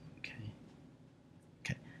 Okay.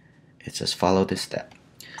 Okay. It's just follow this step.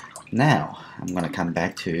 Now I'm gonna come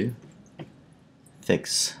back to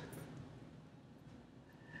fix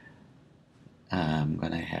I'm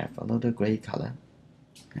gonna have a little gray color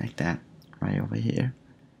like that right over here.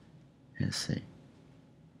 Let's see.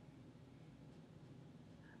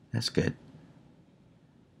 That's good.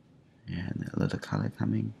 And a little color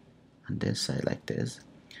coming on this side like this.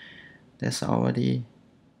 That's already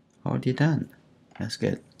done. That's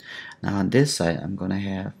good. Now on this side, I'm gonna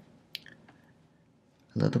have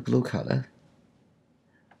a little blue color,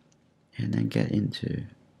 and then get into.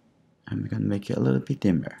 I'm gonna make it a little bit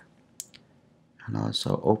dimmer, and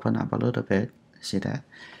also open up a little bit. See that?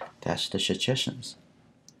 That's the suggestions.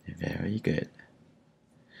 Very good.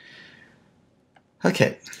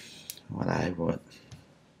 Okay, what I would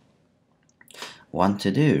want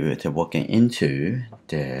to do to work into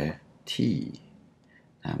the T.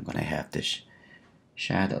 I'm gonna have this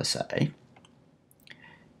shadow side,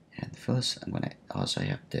 and first I'm gonna also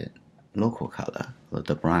have the local color, or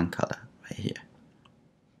the brown color right here,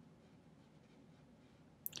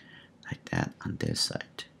 like that on this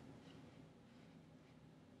side.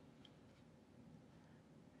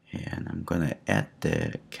 And I'm gonna add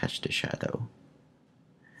the catch the shadow.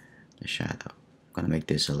 I'm gonna make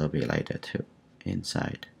this a little bit lighter too,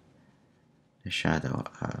 inside the shadow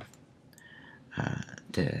of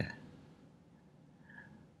the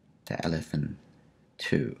elephant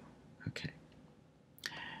too. Okay.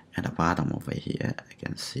 At the bottom over here, I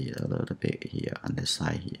can see a little bit here on the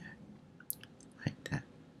side here, like that.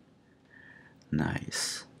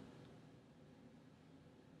 Nice.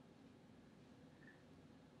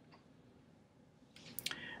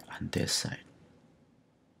 On this side.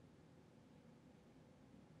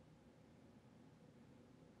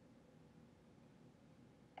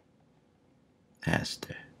 As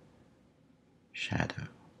the shadow.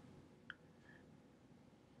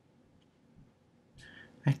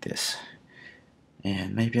 Like this.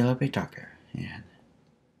 And maybe a little bit darker. And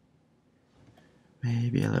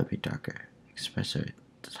maybe a little bit darker, especially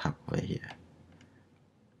the top over here.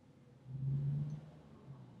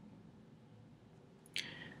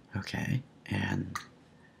 Okay, and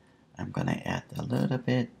I'm gonna add a little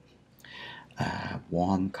bit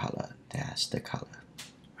warm color. That's the color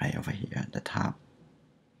right over here at the top.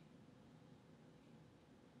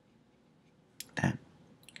 That.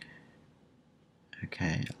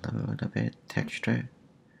 Okay, a little bit texture.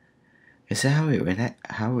 Is that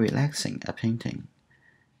how relaxing a painting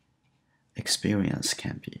experience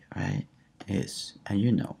can be, right? And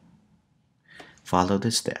you know, follow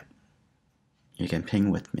this step. You can paint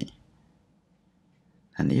with me.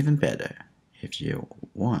 And even better, if you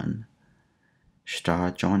want,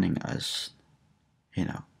 start joining us,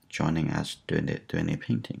 doing the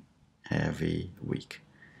painting every week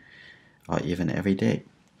or even every day.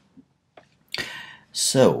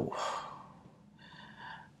 So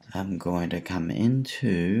I'm going to come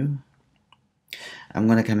into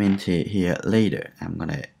here later. I'm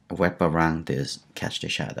gonna wrap around this, catch the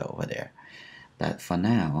shadow over there. But for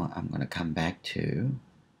now, I'm gonna come back to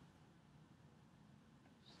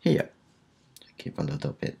here. Keep a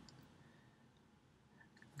little bit.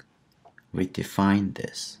 Redefine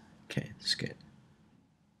this. Okay, that's good.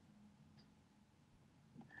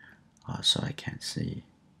 Also, I can see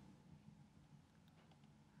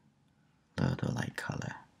a little light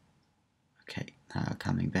color. Okay, now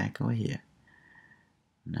coming back over here.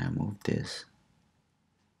 Now move this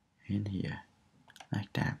in here,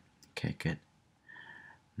 like that. Okay, good.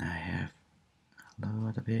 Now I have a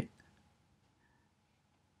little bit,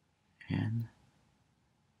 and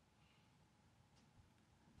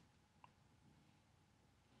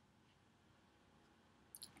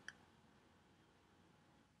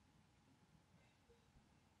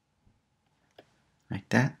like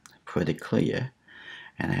that, pretty clear.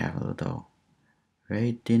 And I have a little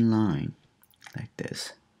very thin line like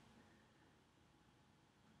this.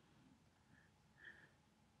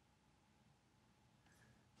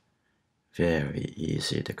 Very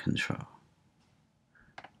easy to control.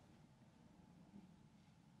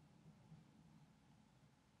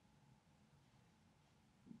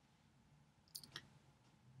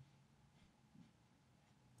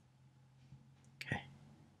 Okay.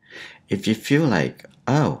 If you feel like,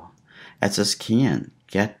 oh, I just can't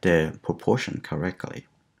get the proportion correctly,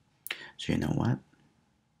 so you know what?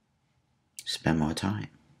 Spend more time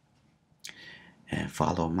and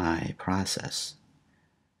follow my process,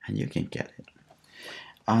 and you can get it.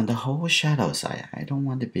 On the whole shadow side, I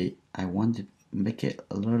want to make it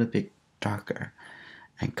a little bit darker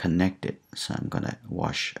and connect it. So I'm gonna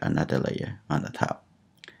wash another layer on the top.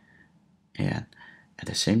 And at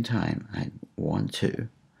the same time, I want to,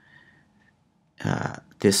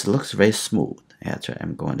 this looks very smooth. After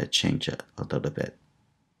I'm going to change it a little bit.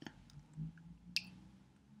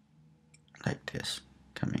 like this,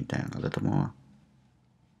 coming down a little more.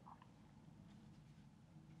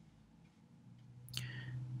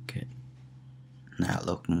 Good. Now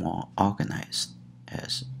look more organized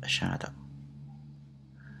as a shadow.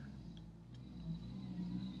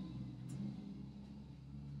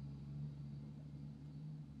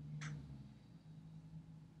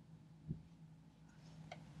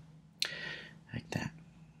 Like that.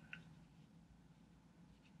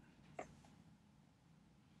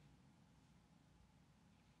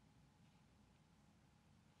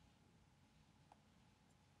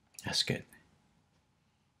 That's good.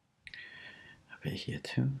 Over here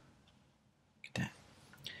too. Look at that.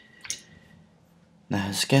 Now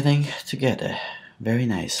it's getting together very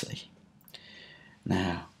nicely.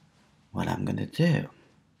 Now, what I'm gonna do,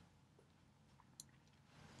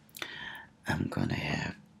 I'm gonna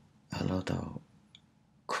have a little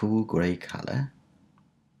cool gray color.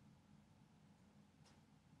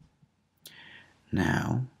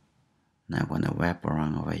 Now I'm gonna wrap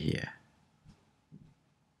around over here.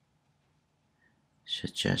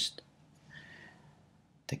 Suggest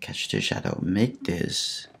the catch to shadow. Make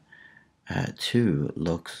this two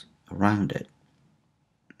looks rounded,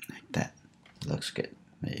 like that. Looks good.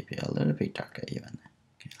 Maybe a little bit darker even.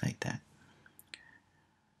 Okay, like that.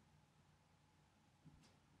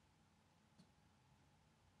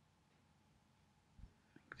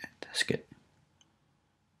 That's good.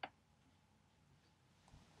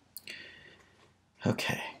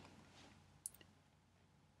 Okay.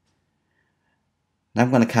 Now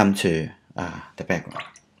I'm going to come to the background.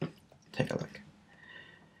 Take a look.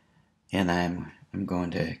 And I'm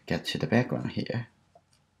going to get to the background here.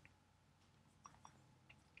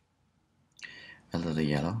 A little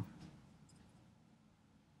yellow.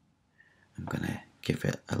 I'm going to give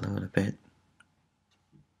it a little bit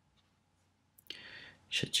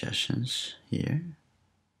suggestions here.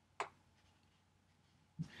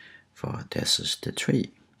 For this is the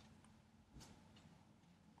tree.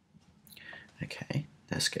 Okay,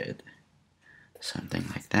 that's good. Something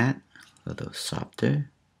like that, a little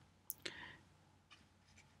softer.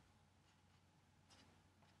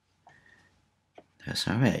 That's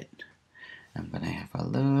alright. I'm gonna have a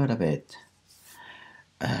little bit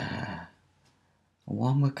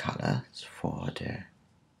warmer color for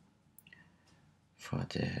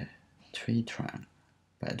the tree trunk,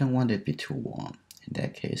 but I don't want it to be too warm. In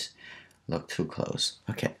that case, look too close.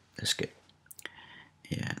 Okay, that's good.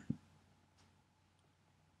 Yeah,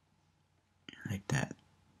 like that.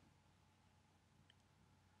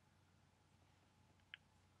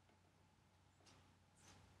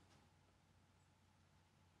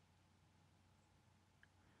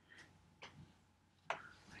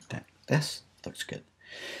 Like that. That looks good.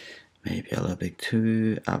 Maybe a little bit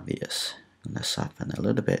too obvious. I'm gonna soften a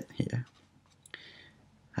little bit here.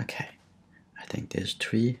 Okay, I think this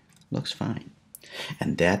tree looks fine.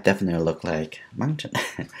 And that definitely look like mountain.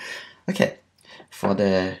 Okay, for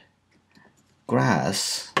the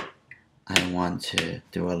grass, I want to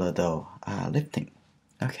do a little lifting.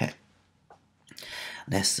 Okay,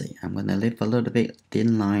 let's see. I'm gonna lift a little bit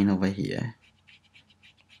thin line over here.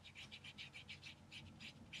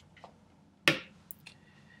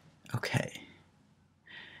 Okay,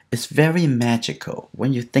 it's very magical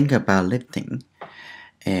when you think about lifting,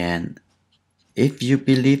 and if you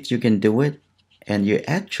believe you can do it, and you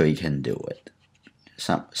actually can do it,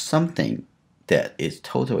 something that is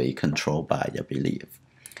totally controlled by your belief.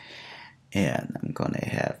 And I'm gonna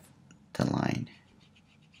have the line.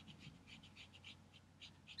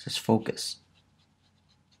 Just focus.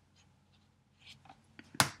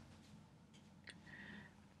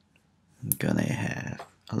 I'm gonna have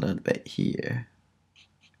a little bit here.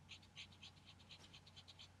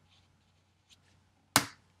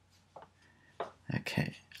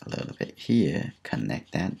 Okay, a little bit here.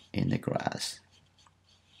 Connect that in the grass.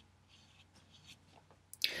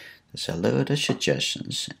 There's a little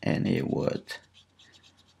suggestions, and it would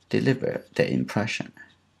deliver the impression.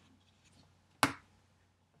 The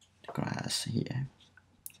grass here.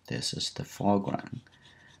 This is the foreground.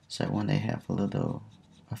 So I want to have a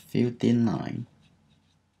few thin line.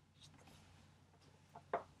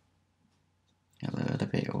 A little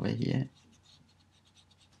bit over here.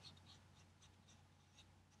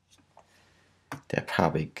 They're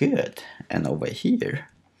probably good. And over here,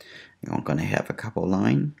 I'm gonna have a couple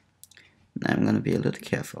lines. Now I'm gonna be a little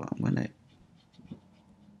careful. I'm gonna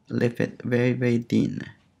lift it very, very thin.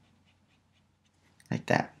 Like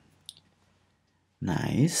that.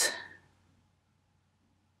 Nice.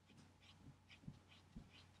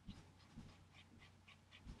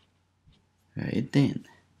 Very thin.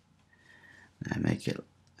 Now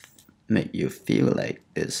make you feel like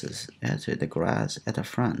this is actually the grass at the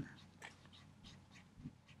front.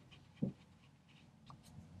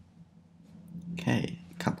 Okay,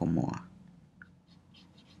 a couple more.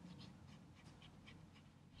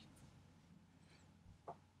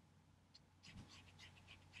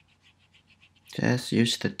 Just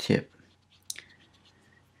use the tip.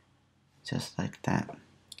 Just like that.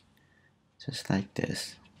 Just like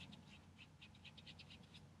this.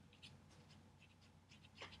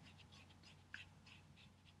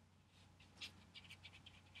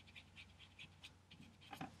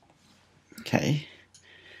 Okay.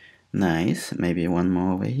 Nice. Maybe one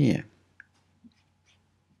more over here.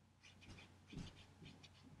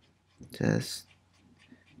 Just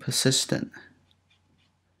persistent.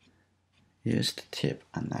 Use the tip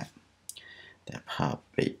on that. That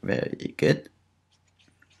probably very good.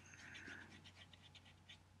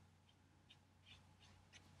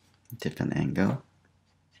 Different angle.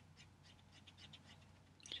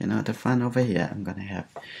 You know, the front over here, I'm gonna have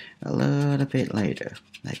a little bit lighter,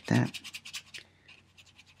 like that.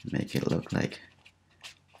 Make it look like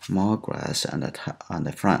more grass on the top, on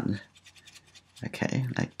the front. Okay,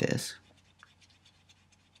 like this.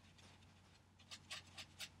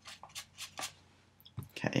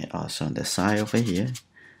 Okay, also on the side over here,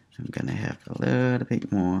 I'm gonna have a little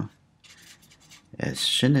bit more. As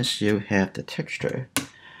soon as you have the texture,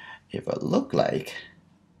 it will look like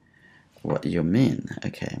what you mean.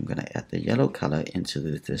 Okay, I'm gonna add the yellow color into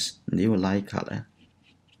this new light color.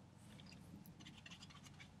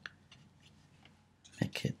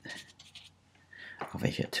 Make it over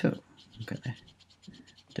here too. I'm gonna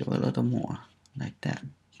do a little more like that.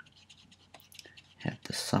 Have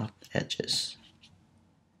the soft edges.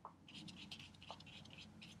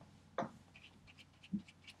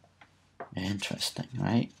 Interesting,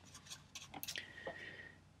 right?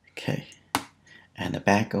 Okay, and the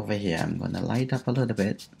back over here, I'm gonna light up a little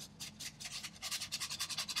bit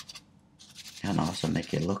and also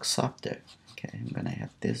make it look softer. Okay, I'm gonna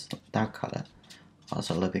have this dark color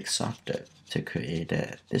also a little bit softer to create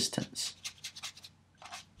a distance.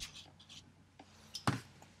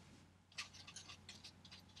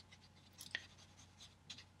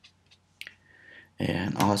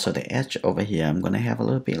 And also the edge over here, I'm gonna have a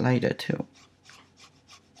little bit lighter too.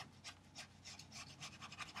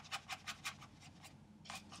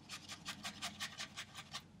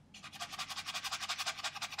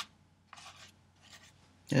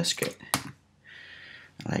 That's good.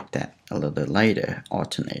 I like that. A little bit lighter,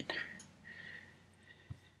 alternate.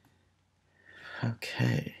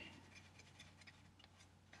 Okay.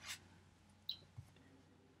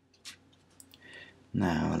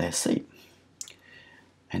 Now let's see.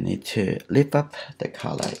 I need to lift up the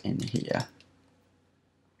color in here.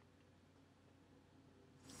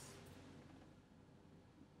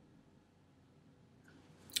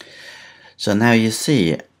 So now you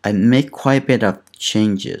see, I make quite a bit of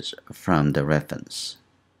changes from the reference.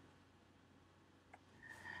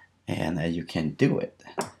 And you can do it.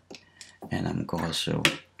 And I'm also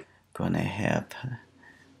gonna have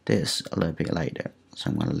this a little bit lighter. So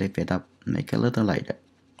I'm gonna lift it up, make it a little lighter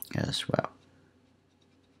as well.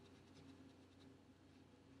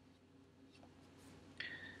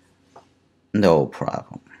 No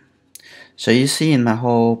problem. So you see in my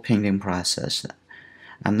whole painting process,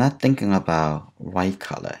 I'm not thinking about white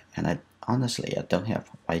color, and honestly I don't have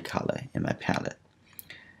white color in my palette.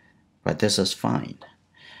 But this is fine.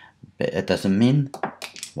 But it doesn't mean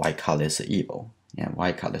white color is evil. Yeah,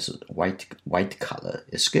 white color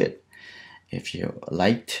is good. If you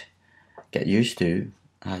get used to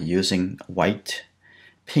using white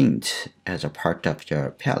paint as a part of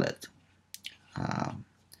your palette,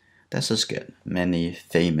 this is good. Many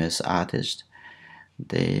famous artists,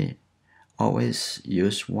 they always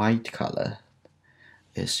use white color.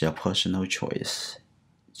 It's your personal choice.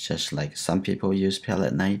 Just like some people use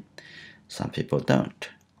palette knife, some people don't.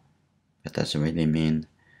 It doesn't really mean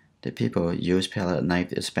the people use palette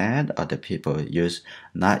knife is bad, or the people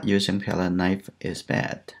not using palette knife is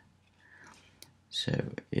bad.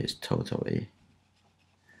 So it's totally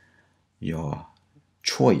your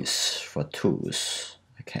choice for tools.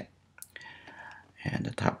 Okay. And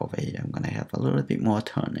the top over here, I'm gonna have a little bit more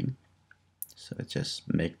turning. So just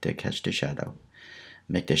catch the shadow.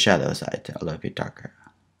 Make the shadow side a little bit darker.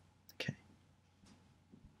 Okay.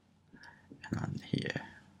 And on here.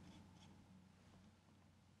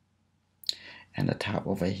 And the top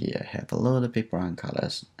over here have a little bit brown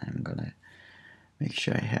colors. I'm gonna make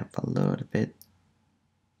sure I have a little bit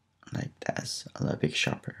like that, a little bit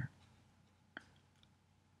sharper.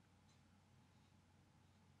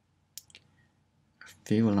 A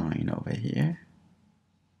few line over here.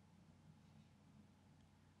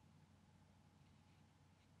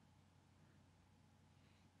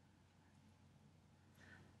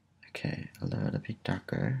 Okay, a little bit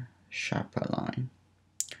darker, sharper line.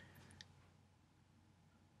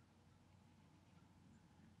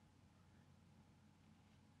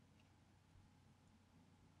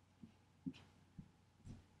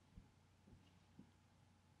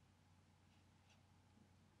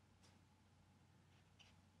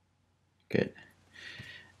 Good.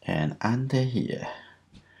 And under here,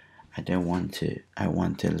 I want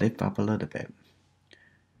to lift up a little bit,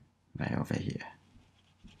 right over here.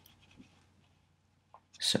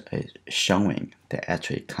 So it's showing they're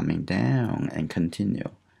actually coming down and continue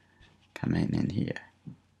coming in here.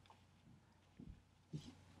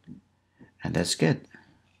 And that's good.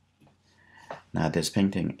 Now this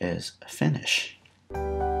painting is finished.